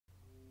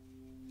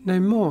Now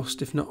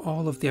most, if not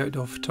all, of the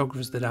outdoor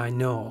photographers that I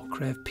know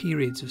crave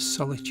periods of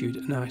solitude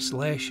and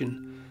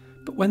isolation,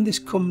 but when this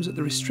comes at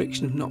the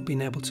restriction of not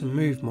being able to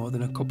move more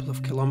than a couple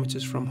of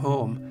kilometres from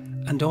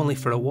home, and only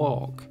for a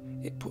walk,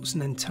 it puts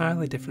an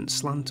entirely different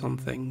slant on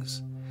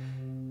things.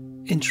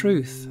 In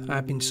truth,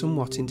 I've been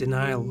somewhat in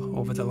denial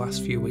over the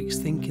last few weeks,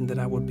 thinking that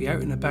I would be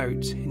out and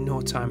about in no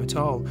time at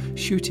all,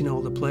 shooting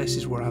all the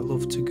places where I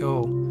love to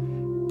go,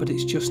 but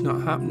it's just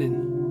not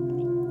happening.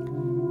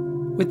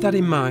 With that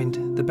in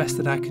mind, the best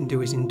that I can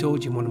do is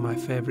indulge in one of my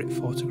favourite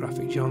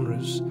photographic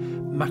genres,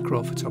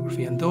 macro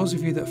photography, and those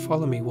of you that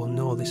follow me will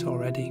know this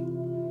already.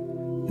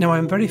 Now, I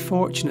am very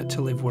fortunate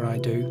to live where I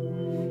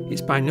do.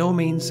 It's by no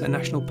means a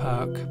national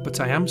park, but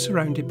I am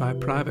surrounded by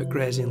private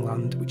grazing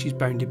land which is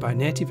bounded by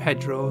native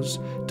hedgerows,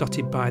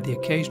 dotted by the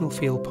occasional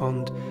field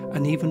pond,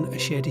 and even a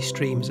shady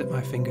stream is at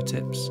my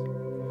fingertips.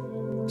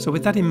 So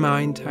with that in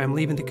mind, I am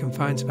leaving the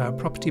confines of our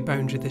property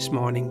boundary this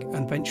morning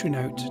and venturing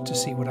out to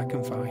see what I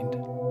can find.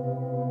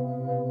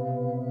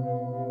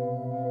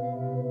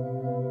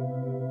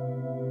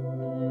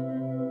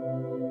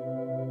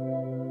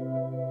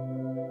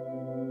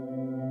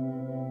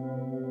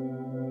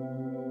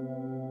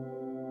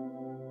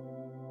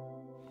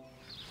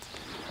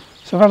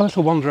 So I've had a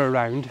little wander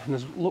around, and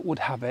as luck would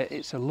have it,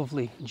 it's a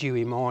lovely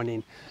dewy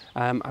morning.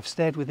 I've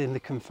stayed within the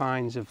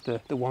confines of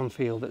the one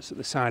field that's at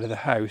the side of the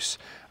house,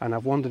 and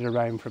I've wandered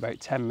around for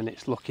about 10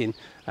 minutes looking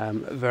at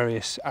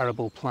various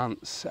arable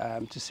plants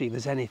to see if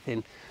there's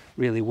anything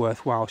really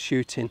worthwhile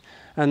shooting.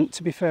 And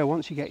to be fair,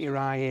 once you get your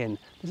eye in,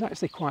 there's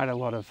actually quite a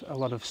lot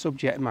of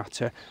subject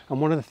matter. And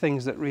one of the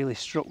things that really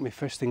struck me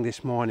first thing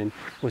this morning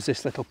was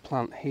this little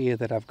plant here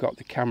that I've got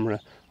the camera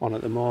on at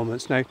the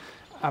moment. Now,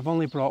 I've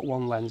only brought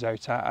one lens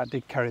out. I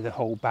did carry the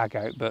whole bag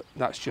out, but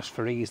that's just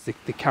for ease. The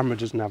camera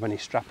doesn't have any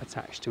strap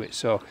attached to it,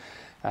 so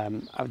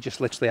I've just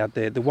literally had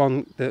the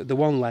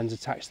one lens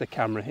attached to the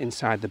camera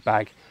inside the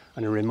bag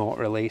and a remote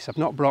release. I've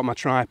not brought my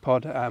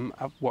tripod.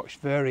 I've watched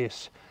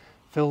various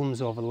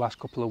films over the last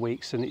couple of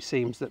weeks, and it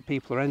seems that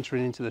people are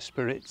entering into the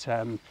spirit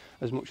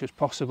as much as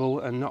possible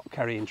and not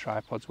carrying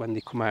tripods when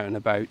they come out and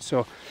about.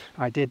 So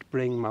I did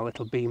bring my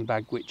little bean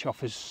bag, which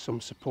offers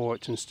some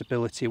support and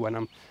stability when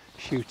I'm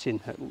shooting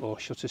at low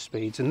shutter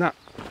speeds, and that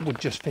would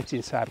just fit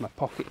inside my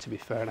pocket, to be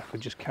fair, and I could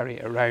just carry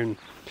it around.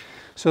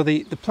 So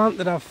the plant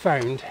that I've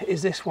found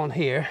is this one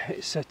here.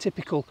 It's a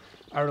typical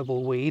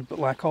arable weed, but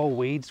like all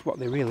weeds, what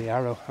they really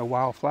are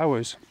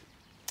wildflowers.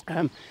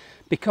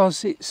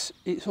 Because it's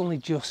only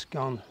just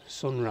gone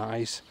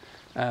sunrise,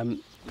 the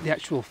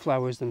actual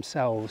flowers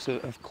themselves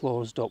have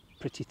closed up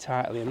pretty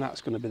tightly, and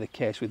that's going to be the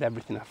case with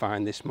everything I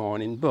find this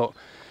morning. But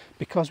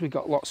because we've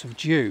got lots of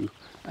dew,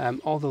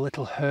 all the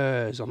little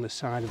hairs on the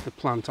side of the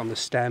plant, on the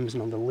stems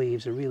and on the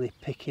leaves, are really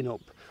picking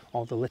up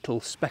all the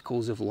little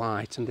speckles of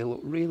light, and they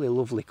look really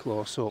lovely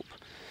close up.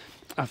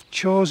 I've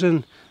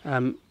chosen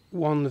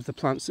one of the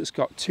plants that's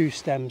got two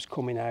stems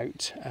coming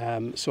out,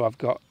 so I've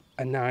got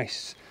a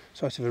nice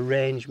sort of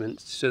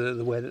arrangement so that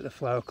the way that the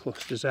flower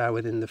clusters are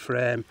within the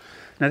frame.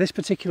 Now, this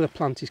particular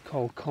plant is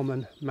called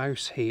common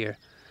mouse here.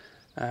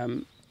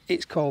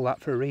 It's called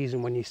that for a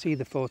reason. When you see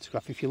the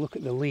photograph, if you look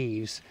at the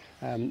leaves,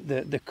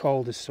 they're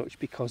called as such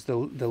because the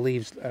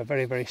leaves are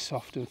very, very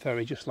soft and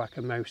furry, just like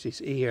a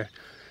mouse's ear.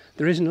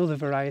 There is another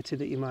variety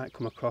that you might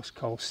come across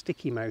called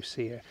sticky mouse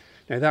here.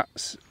 Now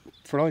that's,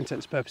 for all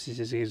intents and purposes,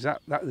 is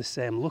exactly the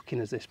same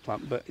looking as this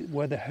plant, but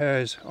where the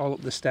hairs all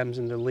up the stems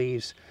and the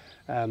leaves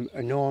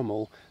are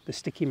normal, the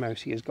sticky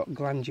mouse here has got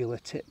glandular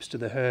tips to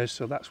the hairs,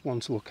 so that's one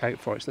to look out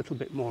for. It's a little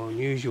bit more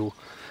unusual,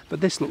 but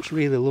this looks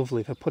really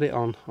lovely. If I put it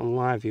on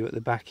live view at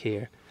the back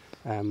here,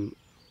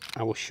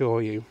 I will show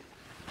you.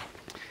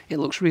 It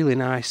looks really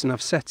nice, and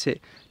I've set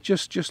it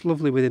just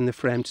lovely within the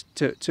frame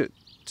to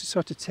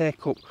sort of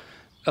take up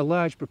a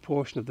large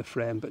proportion of the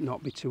frame but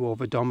not be too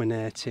over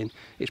dominating.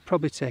 It's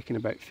probably taking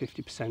about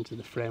 50% of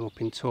the frame up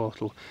in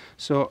total.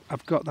 So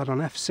I've got that on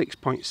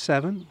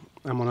f6.7.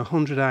 I'm on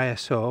 100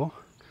 ISO,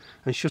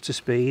 and shutter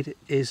speed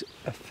is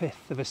 1/5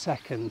 of a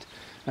second,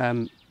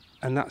 and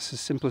that's as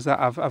simple as that.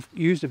 I've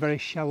used a very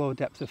shallow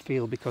depth of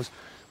field because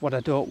what I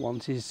don't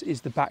want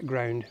is the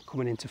background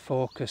coming into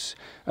focus,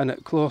 and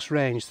at close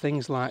range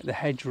things like the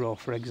hedgerow,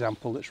 for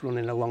example, that's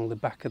running along the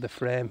back of the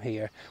frame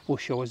here will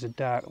show as a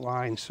dark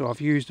line. So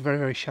I've used a very,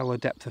 very shallow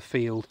depth of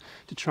field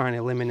to try and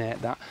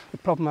eliminate that. The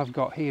problem I've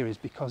got here is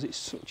because it's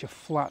such a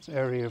flat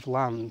area of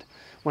land,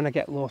 when I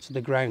get low to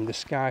the ground, the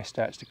sky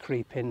starts to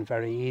creep in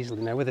very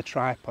easily. Now with a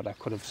tripod I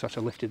could have sort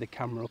of lifted the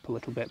camera up a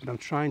little bit, but I'm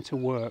trying to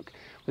work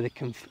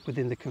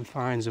within the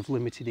confines of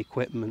limited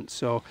equipment.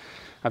 So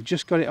I've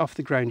just got it off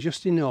the ground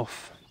just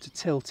enough to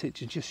tilt it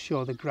to just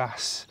show the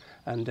grass,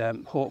 and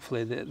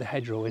hopefully the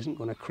hedgerow isn't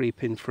going to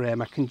creep in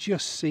frame. I can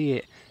just see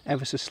it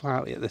ever so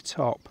slightly at the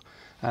top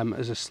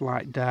as a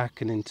slight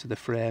darkening to the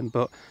frame,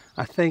 but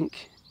I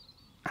think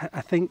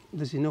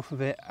there's enough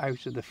of it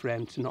out of the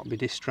frame to not be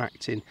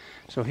distracting.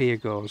 So here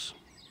goes.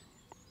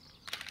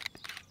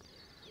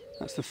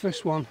 That's the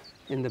first one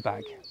in the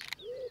bag.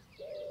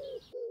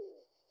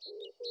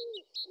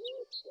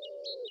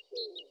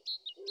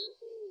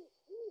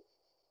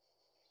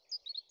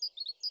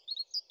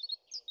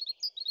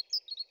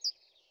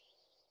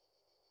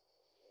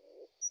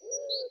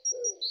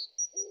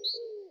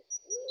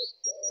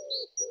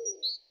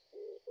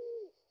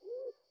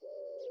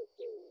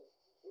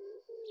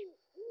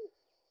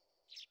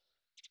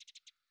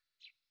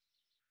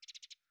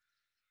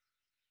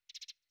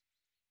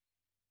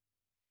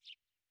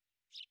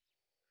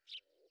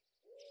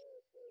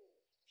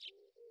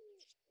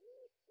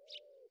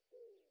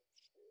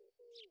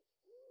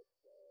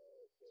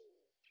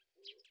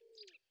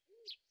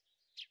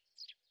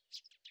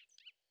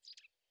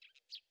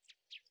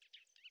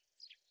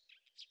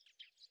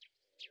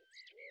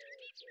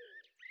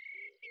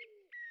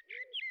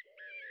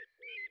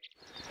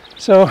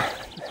 So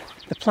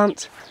the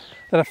plant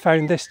that I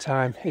found this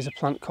time is a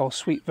plant called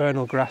sweet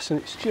vernal grass, and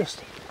it's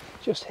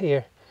just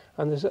here,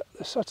 and there's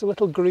a sort of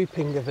little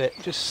grouping of it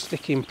just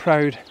sticking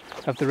proud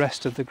of the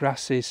rest of the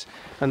grasses.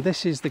 And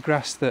this is the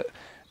grass that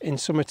in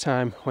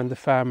summertime, when the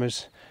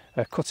farmers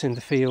are cutting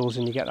the fields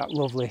and you get that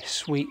lovely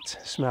sweet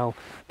smell,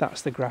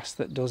 that's the grass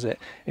that does it.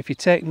 If you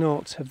take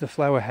note of the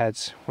flower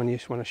heads when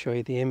I show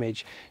you the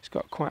image, it's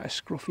got quite a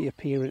scruffy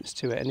appearance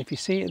to it, and if you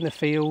see it in the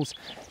fields,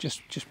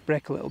 just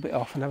break a little bit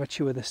off and have a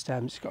chew of the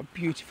stems. It's got a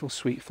beautiful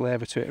sweet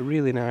flavour to it, a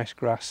really nice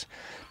grass.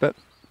 But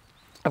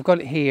I've got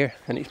it here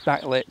and it's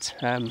backlit,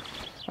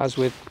 as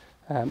with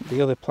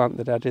the other plant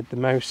that I did, the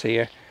mouse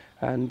here,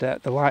 and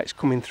the light's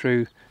coming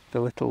through the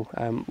little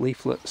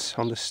leaflets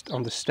on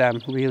the stem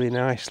really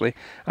nicely.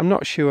 I'm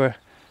not sure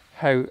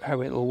how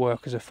it'll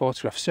work as a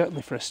photograph.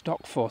 Certainly for a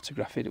stock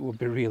photograph it would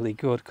be really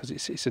good, because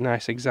it's a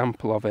nice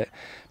example of it.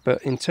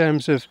 But in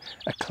terms of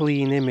a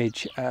clean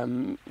image,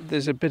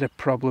 there's a bit of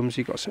problems.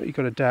 You've got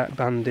a dark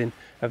banding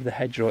of the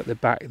hedgerow at the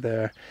back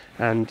there,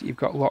 and you've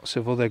got lots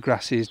of other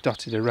grasses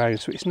dotted around,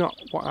 so it's not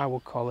what I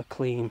would call a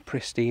clean,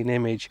 pristine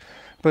image,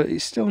 but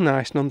it's still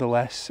nice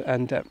nonetheless,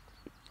 and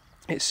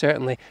it's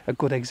certainly a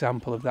good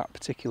example of that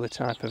particular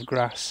type of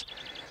grass.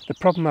 The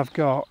problem I've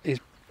got is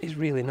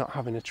really not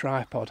having a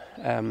tripod.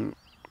 I'm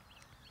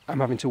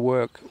having to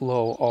work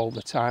low all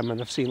the time,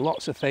 and I've seen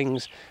lots of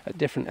things at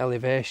different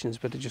elevations,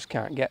 but I just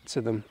can't get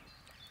to them.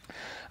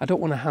 I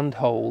don't want to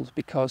handhold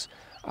because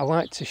I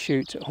like to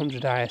shoot at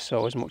 100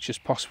 ISO as much as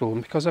possible,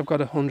 and because I've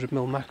got a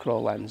 100mm macro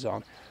lens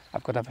on,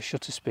 I've got to have a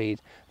shutter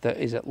speed that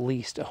is at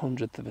least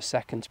 100th of a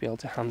second to be able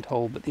to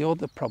handhold. But the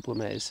other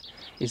problem is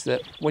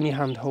that when you're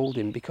hand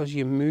holding, because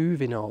you're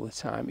moving all the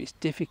time, it's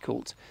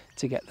difficult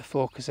to get the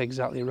focus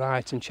exactly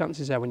right, and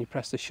chances are when you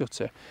press the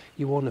shutter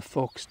you won't have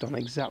focused on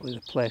exactly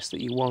the place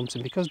that you want,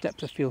 and because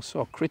depth of field is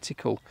so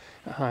critical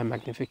at high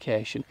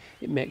magnification,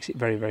 it makes it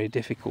very, very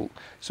difficult.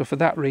 So for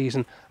that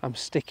reason I'm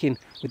sticking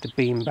with the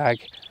beanbag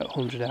at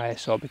 100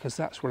 ISO, because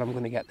that's where I'm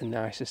going to get the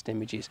nicest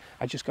images.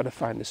 I just got to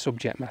find the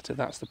subject matter,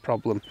 that's the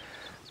problem.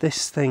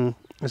 This thing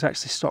has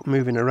actually stopped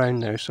moving around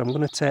now, so I'm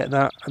going to take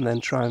that and then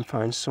try and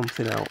find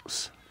something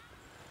else.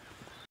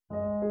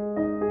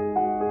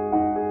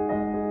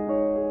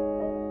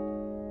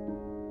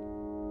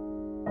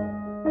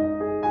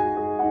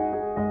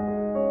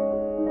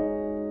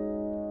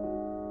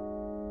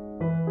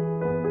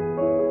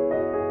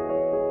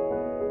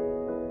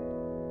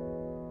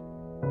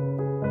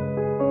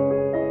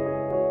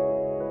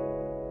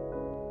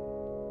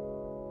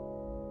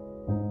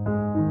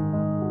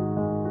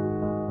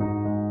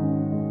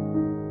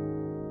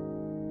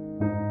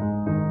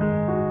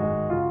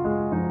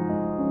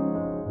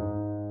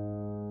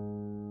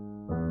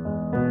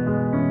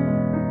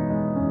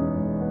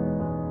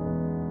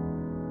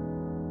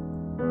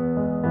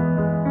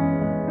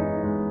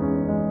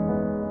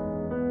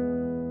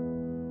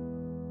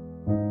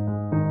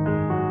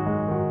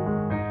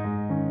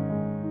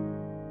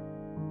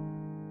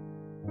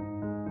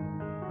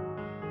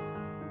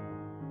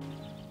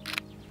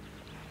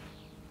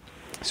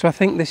 So I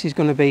think this is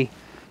going to be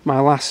my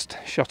last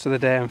shot of the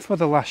day, and for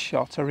the last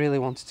shot I really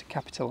wanted to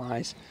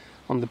capitalise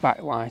on the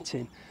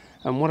backlighting,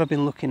 and what I've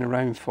been looking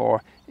around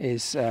for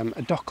is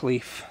a dock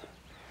leaf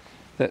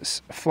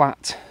that's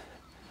flat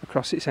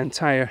across its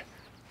entire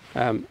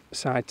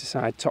side to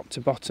side, top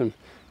to bottom,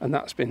 and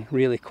that's been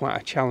really quite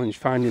a challenge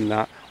finding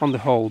that. On the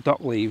whole,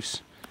 dock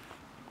leaves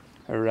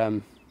are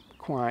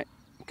quite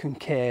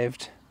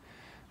concaved,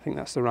 I think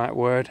that's the right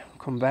word,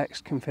 convex,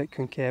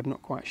 concave,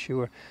 not quite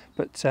sure,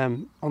 but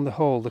on the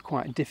whole they're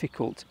quite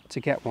difficult to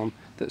get one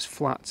that's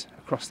flat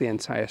across the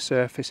entire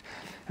surface.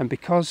 And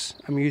because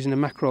I'm using a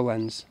macro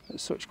lens at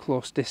such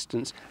close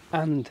distance,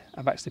 and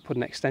I've actually put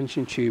an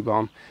extension tube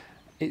on,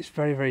 it's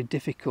very, very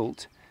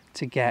difficult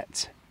to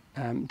get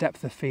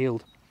depth of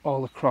field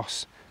all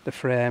across the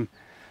frame.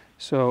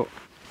 So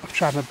I've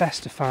tried my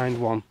best to find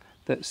one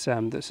that's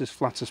as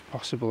flat as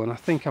possible, and I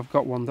think I've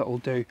got one that'll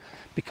do.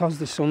 Because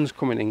the sun's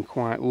coming in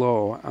quite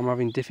low, I'm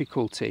having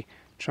difficulty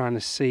trying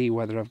to see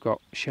whether I've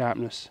got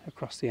sharpness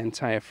across the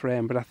entire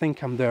frame, but I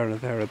think I'm there or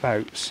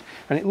thereabouts,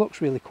 and it looks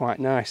really quite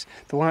nice.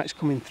 The light's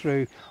coming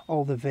through,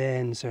 all the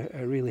veins are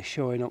really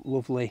showing up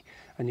lovely,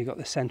 and you've got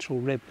the central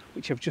rib,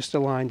 which I've just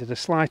aligned at a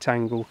slight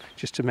angle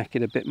just to make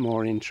it a bit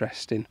more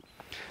interesting.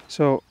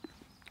 So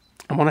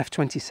I'm on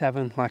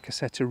f/27, like I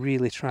said, to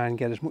really try and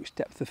get as much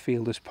depth of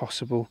field as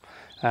possible.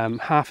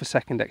 Half a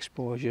second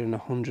exposure and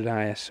 100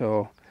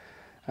 ISO,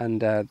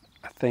 and I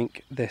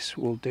think this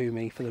will do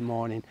me for the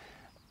morning.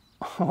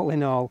 All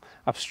in all,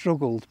 I've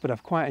struggled, but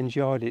I've quite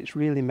enjoyed it. It's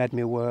really made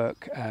me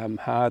work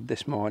hard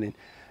this morning.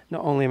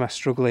 Not only am I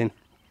struggling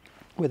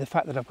with the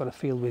fact that I've got a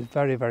field with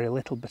very, very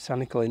little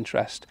botanical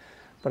interest,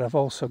 but I've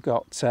also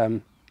got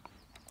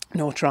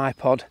no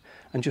tripod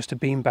and just a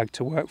beanbag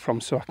to work from,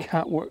 so I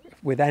can't work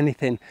with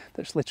anything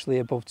that's literally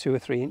above 2 or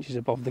 3 inches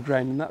above the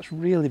ground, and that's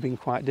really been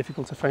quite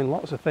difficult. I found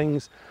lots of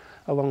things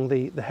along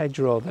the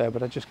hedgerow there,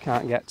 but I just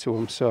can't get to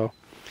them. So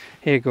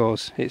here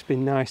goes. It's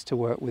been nice to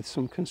work with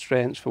some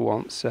constraints for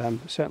once,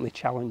 certainly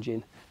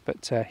challenging,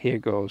 but here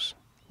goes.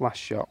 last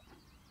shot.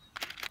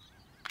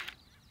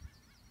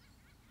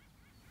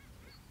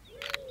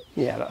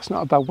 Yeah, that's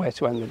not a bad way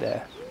to end the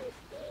day.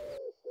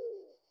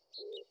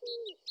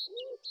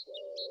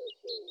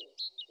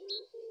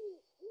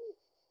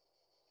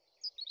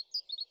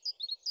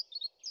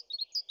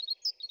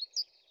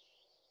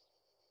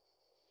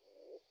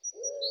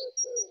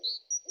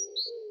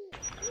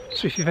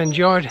 So if you've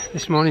enjoyed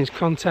this morning's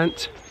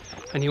content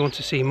and you want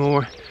to see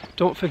more,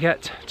 don't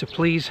forget to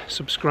please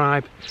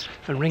subscribe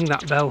and ring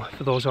that bell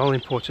for those all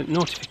important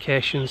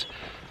notifications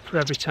for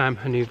every time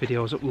a new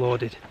video is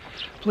uploaded.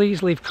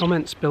 Please leave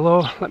comments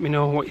below, let me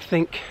know what you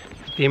think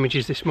of the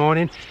images this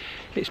morning.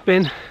 It's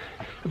been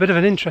a bit of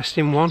an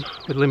interesting one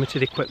with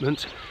limited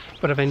equipment,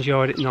 but I've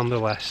enjoyed it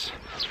nonetheless.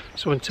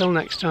 So until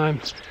next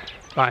time,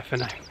 bye for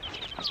now.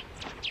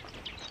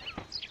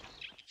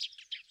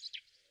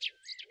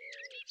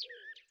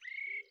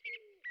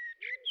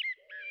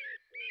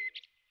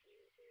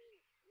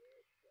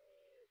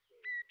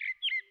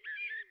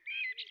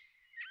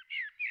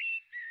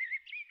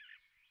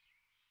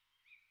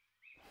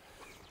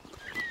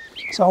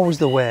 It's always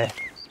the way.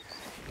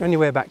 You're on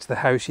your way back to the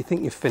house, you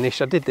think you've finished.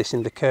 I did this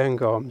in the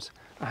Cairngorms.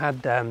 I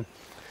had a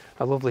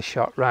lovely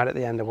shot right at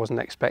the end I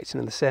wasn't expecting,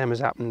 and the same has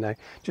happened now.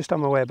 Just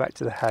on my way back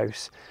to the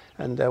house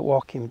and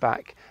walking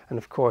back, and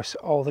of course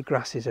all the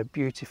grasses are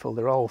beautiful.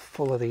 They're all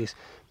full of these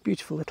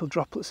beautiful little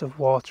droplets of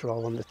water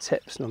all on the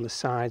tips and on the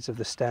sides of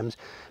the stems.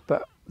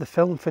 But the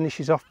film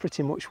finishes off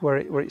pretty much where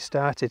it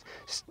started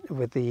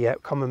with the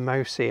common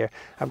mouse here.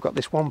 I've got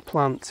this one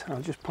plant,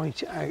 I'll just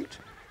point it out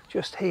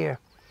just here.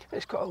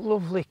 It's got a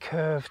lovely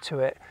curve to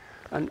it,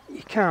 and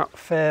you can't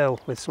fail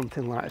with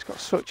something like it. It's got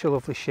such a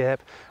lovely shape,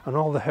 and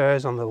all the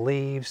hairs on the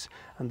leaves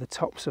and the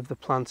tops of the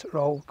plant are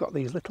all got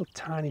these little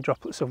tiny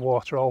droplets of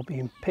water all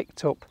being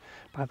picked up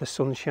by the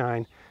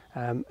sunshine.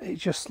 It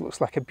just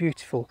looks like a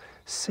beautiful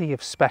sea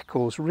of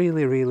speckles,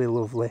 really, really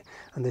lovely,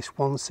 and this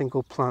one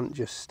single plant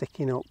just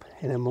sticking up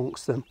in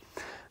amongst them.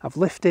 I've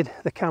lifted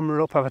the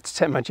camera up, I've had to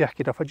take my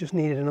jacket off. I just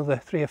needed another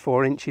 3 or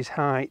 4 inches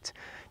height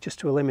just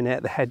to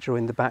eliminate the hedgerow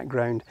in the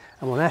background.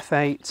 I'm on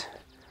f8,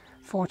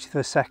 40th of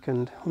a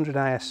second, 100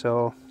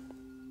 ISO,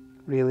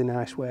 really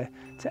nice way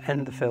to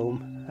end the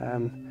film.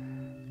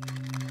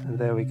 And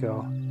there we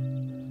go.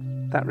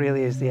 That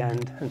really is the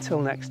end.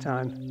 Until next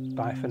time,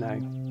 bye for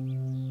now.